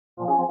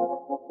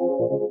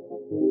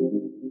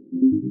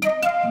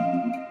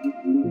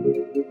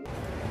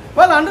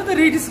Well, under the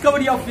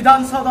rediscovery of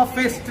Vidhan Sabha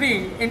Phase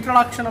 3,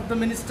 introduction of the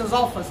Minister's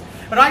office,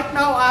 right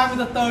now I am in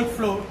the third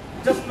floor,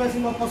 just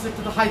facing opposite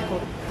to the High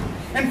Court.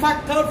 In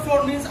fact, third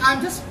floor means I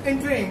am just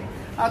entering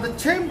the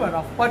chamber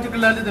of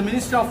particularly the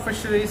Minister of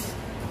Fisheries,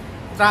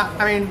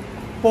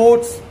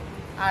 Ports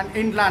and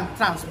Inland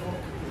Transport.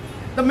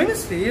 The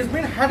ministry is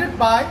being headed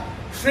by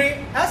Shri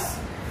S.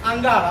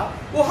 Angara,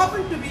 who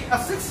happened to be a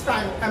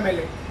 6-time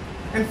MLA.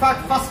 In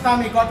fact, first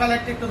time he got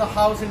elected to the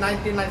House in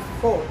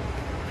 1994.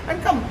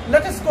 And come,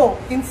 let us go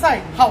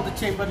inside how the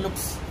chamber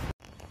looks.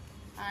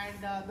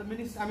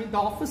 And the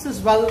office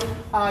is well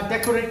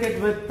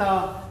decorated with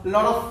a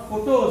lot of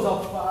photos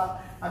of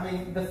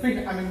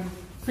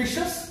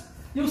fishes.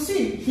 You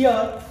see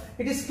here,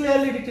 it is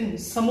clearly written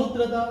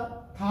Samudrada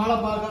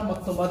Thalabhaga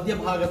ಮತ್ತು ಮಧ್ಯ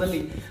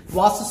ಭಾಗದಲ್ಲಿ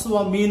ವಾಸಿಸುವ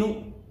ಮೀನು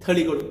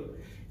ತಳಿಗಳು.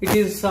 It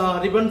is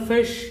ribbon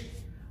fish,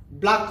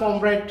 black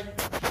cormorant,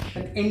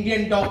 and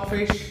Indian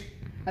dogfish,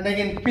 and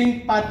again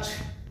pink perch,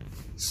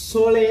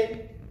 sole,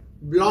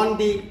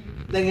 blondie,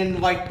 then again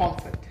white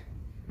pomfret.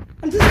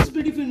 And this is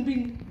beautifully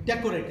being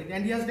decorated,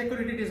 and he has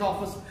decorated his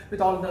office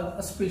with all the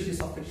species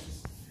of fishes.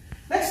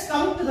 Next,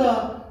 coming to the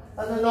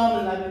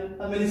normal,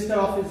 a minister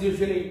office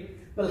usually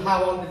will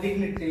have all the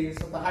dignitaries,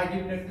 so the high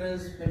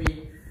dignitaries, maybe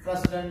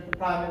President, the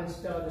Prime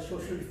Minister, the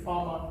Social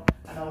Reformer,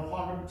 and our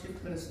Honorable Chief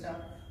Minister,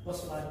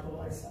 Vasudhara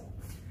Vaisa.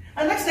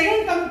 And next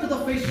again coming to the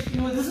fish,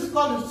 this is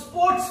called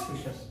sports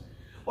fishes.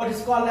 What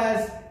is called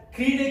as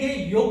Kridege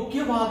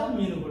Yogyavada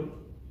Meenugulu.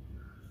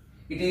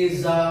 It is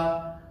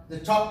the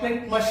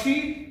chocolate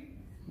mashie,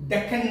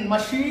 Deccan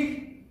mashie,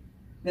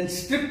 then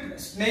striped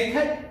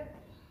snakehead,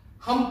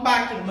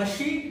 humpbacked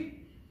mashie,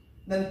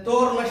 then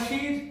Thor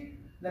mashie,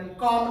 then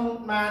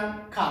common man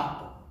carp.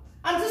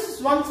 And this is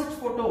one such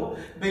photo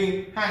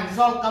being hanged. This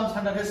all comes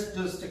under his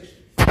jurisdiction.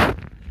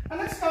 And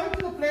let's come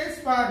to the place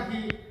where he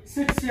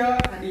sits here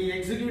and he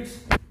executes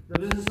the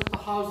business of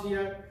the house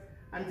here.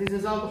 And this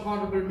is how the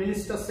Honorable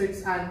Minister sits,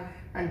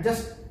 and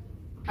just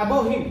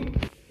above him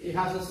he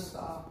has his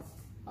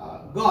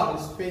God,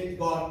 his faith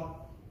God,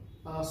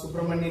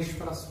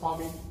 Subramanyeshwara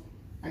Swami,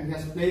 and he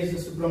has placed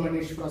the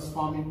Subramanyeshwara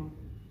Swami,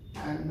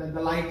 and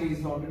the light is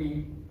already,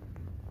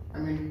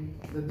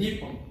 the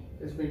deepam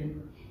has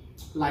been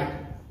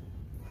lighted.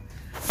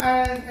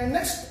 And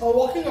next,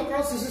 walking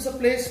across, this is a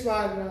place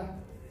where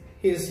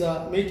his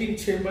meeting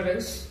chamber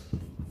is,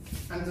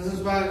 and this is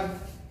where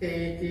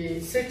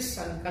he sits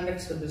and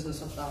conducts the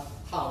business of the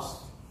house.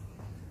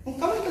 And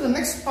coming to the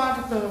next part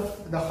of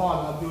the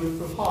hall, a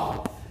beautiful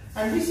hall,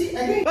 and we see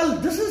again, well,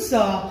 this is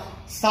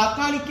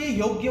Sakanike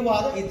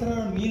Yogyavada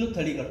Itara Meenu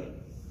Thadigalu.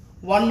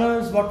 One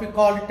is what we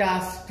call it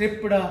as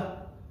striped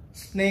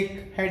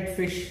snake head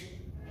fish,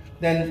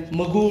 then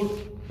magur,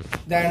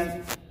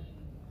 then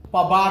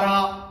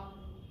pabara,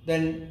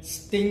 then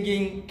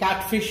stinging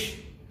catfish,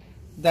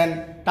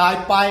 then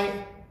taipai,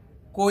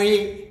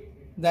 koi,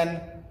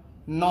 then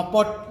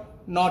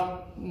notopitrus,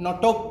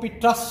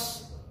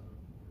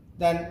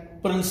 then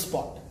pearl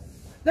spot.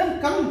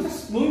 Then coming,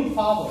 just moving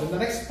forward, in the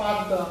next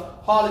part of the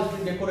hall is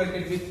been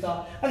decorated with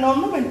an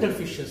ornamental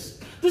fishes.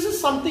 This is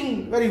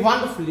something very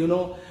wonderful,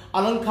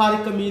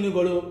 Alankarika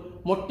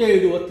meenugalu, motte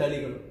iduva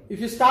taligalu. If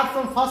you start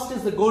from first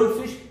is the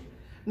goldfish,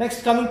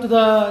 next coming to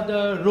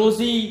the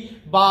rosy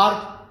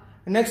barb,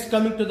 next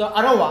coming to the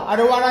Arawara.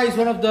 Arawara is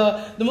one of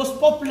the most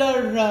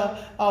popular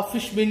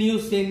fish being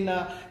used in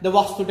the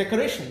Vastu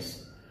decorations.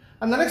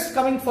 And the next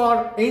coming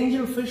for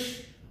angel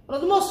fish, one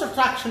of the most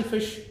attraction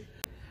fish.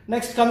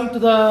 Next coming to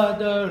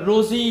the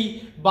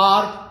rosy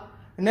barb.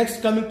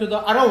 Next coming to the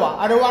Arawara.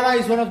 Arawara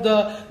is one of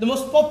the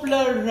most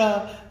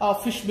popular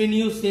fish being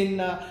used in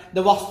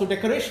the Vastu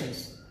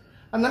decorations.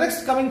 And the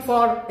next coming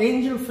for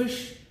angel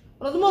fish,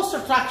 one of the most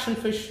attraction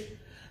fish.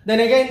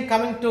 Then again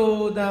coming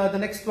to the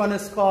next one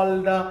is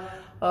called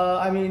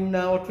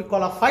what we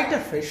call a fighter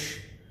fish.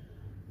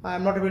 I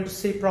am not able to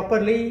say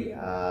properly.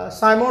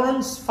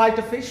 Simon's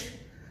fighter fish.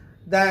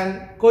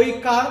 Then koi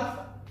carp.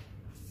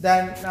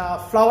 Then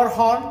flower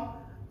horn.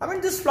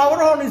 This flower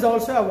horn is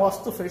also a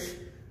Vastu fish.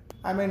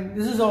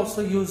 This is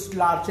also used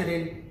larger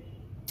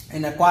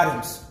in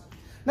aquariums.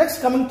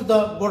 Next coming to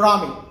the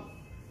Gorami.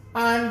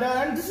 And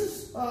this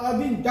is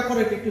being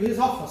decorated to his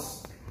office.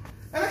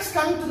 And next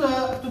coming to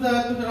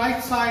the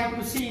right side,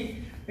 you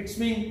see it's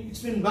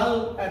been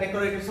well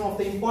decorated. Some of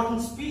the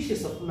important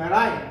species of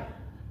marine.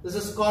 This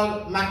is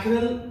called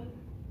mackerel,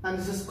 and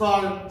this is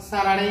called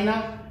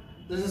sardina.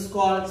 This is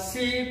called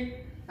seal,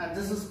 and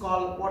this is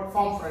called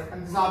pomfret,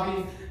 and these are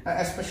being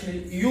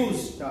especially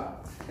used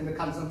in the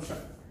consumption.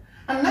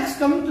 And next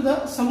coming to the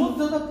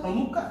Samudrada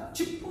Pramukha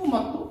Chippu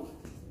Mattu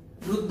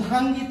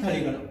Ruddhangi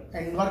Thaligalu,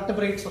 and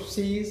vertebrates of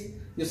seas.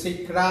 You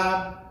see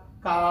crab,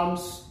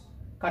 clams,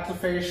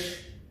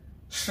 cuttlefish,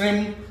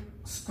 shrimp,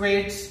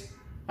 squids,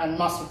 and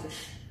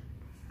musclefish.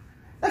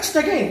 Next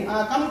again,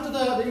 coming to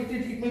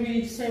it may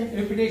be same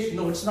reputation.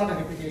 No, it's not a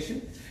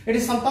reputation. It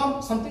is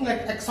something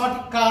like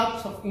exotic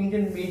carps of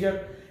Indian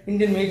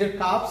major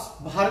carps.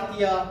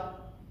 Bharatiya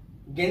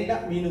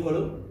Genda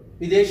Meenugalu,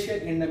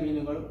 Videshiya Genda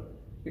Meenugalu.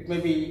 It may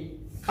be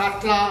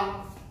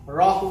Katla,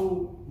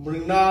 Rahu,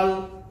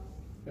 Mrinal,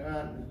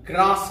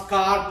 grass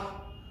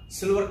carp,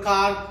 silver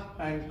carp,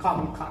 and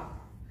common carp.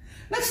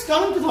 Next,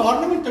 coming to the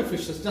ornamental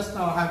fishes, just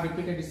now I have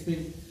repeated, it's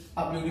been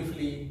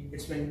beautifully,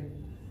 it's been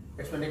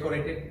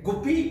decorated.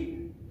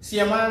 Guppy,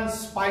 salmon,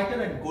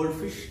 spider, and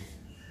goldfish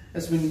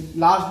has been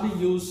largely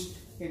used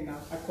in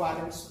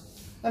aquariums.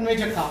 And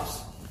major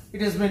carps,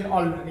 it has been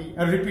already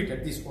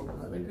repeated, these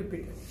photos have been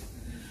repeated.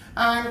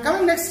 And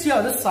coming next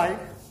here, this side,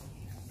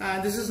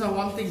 and this is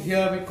one thing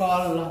here we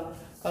call,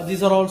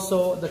 these are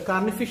also the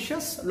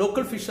carnifishes,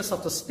 local fishes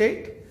of the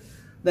state.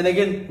 Then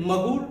again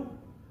magur,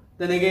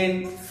 then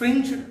again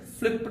fringed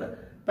flipped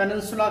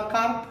peninsula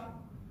carp,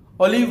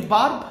 olive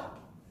barb,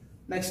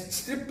 next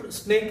strip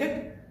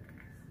snakehead,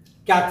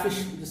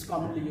 catfish which is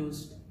commonly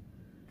used,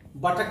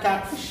 butter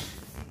catfish,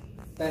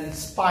 then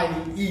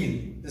spiny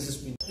eel. This has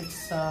been,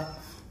 it's a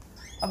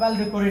well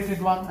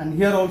decorated one, and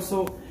here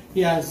also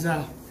he has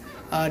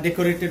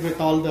decorated with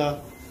all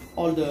the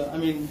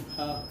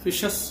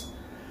fishes.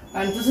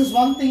 And this is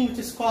one thing which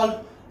is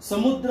called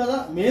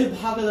Samudrada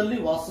Melbhagadalli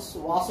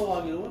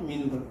Vasavagiruva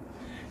Meenugalu.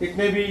 It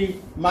may be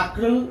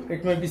mackerel,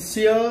 it may be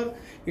seal,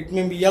 it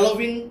may be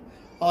yellowfin,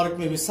 or it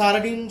may be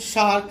sardine,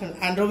 shark, and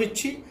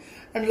androvichi.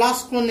 And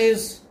last one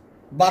is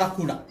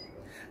barracuda.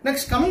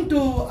 Next, coming to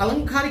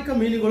Alankarika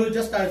Meenugalu,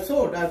 just I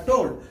have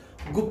told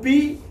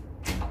guppy,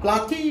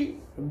 platy,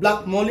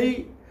 black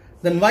molly,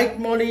 then white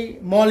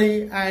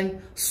molly,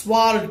 and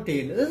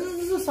swordtail.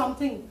 This is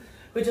something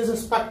which is a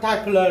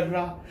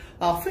spectacular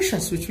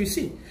fishes which we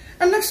see.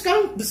 And next,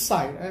 coming this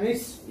side, and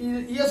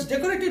he has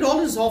decorated all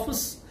his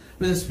office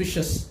with his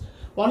fishes.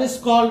 One is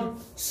called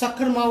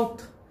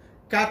suckermouth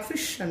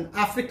catfish and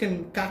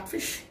African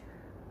catfish.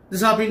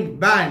 These have been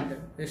banned.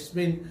 It's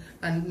been,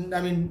 and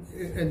I mean,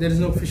 there is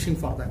no fishing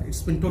for that.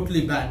 It's been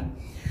totally banned.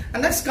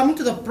 And next, coming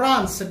to the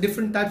prawns,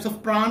 different types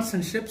of prawns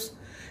and ships.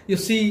 You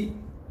see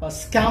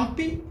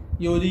scampi,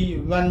 you see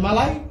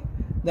vanmalai,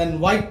 then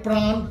white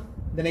prawn,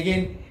 then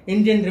again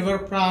Indian river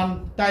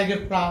prawn,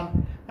 tiger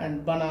prawn,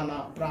 and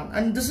banana prawn.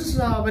 And this is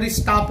a very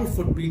staple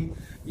food being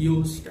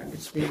used, and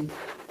it's being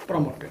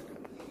promoted.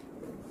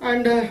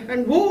 And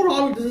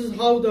overall, this is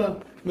how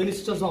the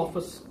minister's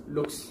office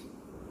looks.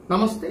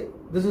 Namaste.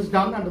 This is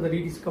done under the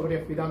rediscovery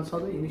of Vidhan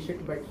Sagar,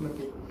 initiated by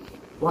Srimati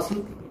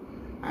Vasanthi,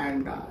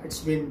 and it's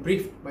been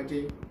briefed by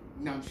J.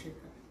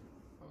 Gnanshekar.